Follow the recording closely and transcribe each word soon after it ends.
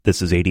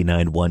This is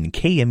 89.1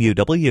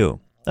 KMUW.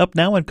 Up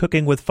now on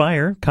Cooking with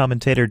Fire,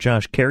 commentator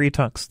Josh Carey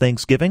talks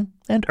Thanksgiving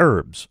and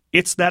herbs.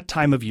 It's that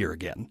time of year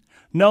again.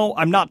 No,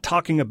 I'm not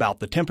talking about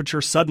the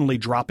temperature suddenly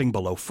dropping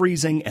below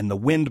freezing and the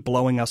wind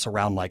blowing us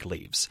around like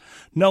leaves.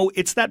 No,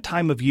 it's that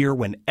time of year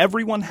when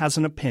everyone has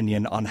an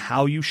opinion on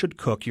how you should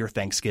cook your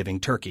Thanksgiving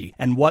turkey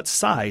and what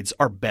sides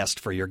are best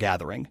for your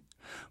gathering.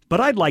 But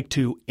I'd like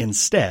to,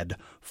 instead,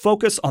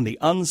 focus on the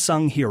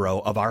unsung hero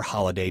of our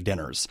holiday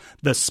dinners,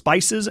 the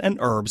spices and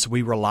herbs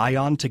we rely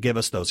on to give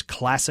us those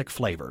classic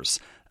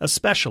flavors,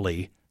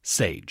 especially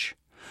sage.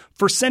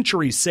 For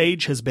centuries,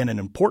 sage has been an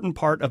important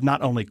part of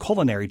not only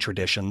culinary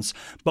traditions,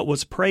 but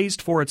was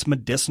praised for its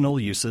medicinal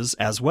uses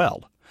as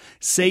well.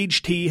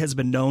 Sage tea has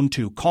been known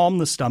to calm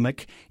the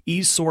stomach,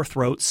 ease sore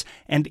throats,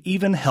 and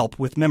even help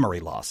with memory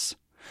loss.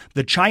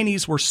 The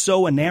Chinese were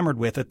so enamored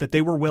with it that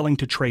they were willing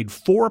to trade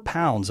 4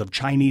 pounds of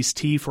Chinese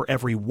tea for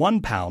every 1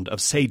 pound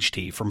of sage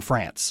tea from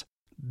France.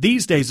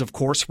 These days, of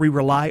course, we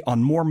rely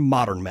on more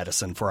modern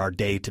medicine for our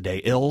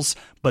day-to-day ills,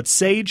 but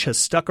sage has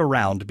stuck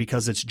around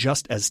because it's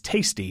just as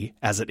tasty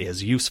as it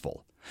is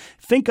useful.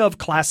 Think of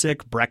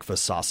classic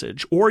breakfast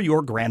sausage or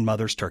your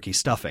grandmother's turkey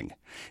stuffing.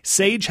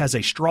 Sage has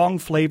a strong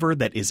flavor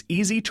that is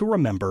easy to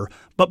remember,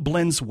 but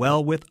blends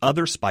well with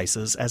other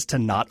spices as to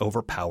not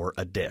overpower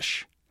a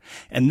dish.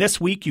 And this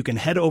week, you can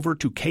head over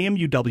to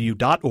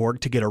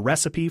kmuw.org to get a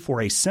recipe for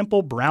a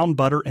simple brown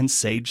butter and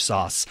sage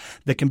sauce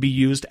that can be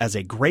used as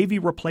a gravy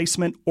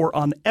replacement or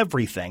on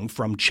everything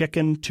from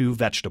chicken to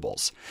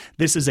vegetables.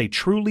 This is a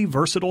truly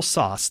versatile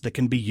sauce that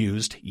can be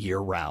used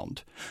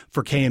year-round.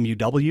 For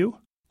KMUW,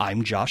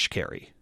 I'm Josh Carey.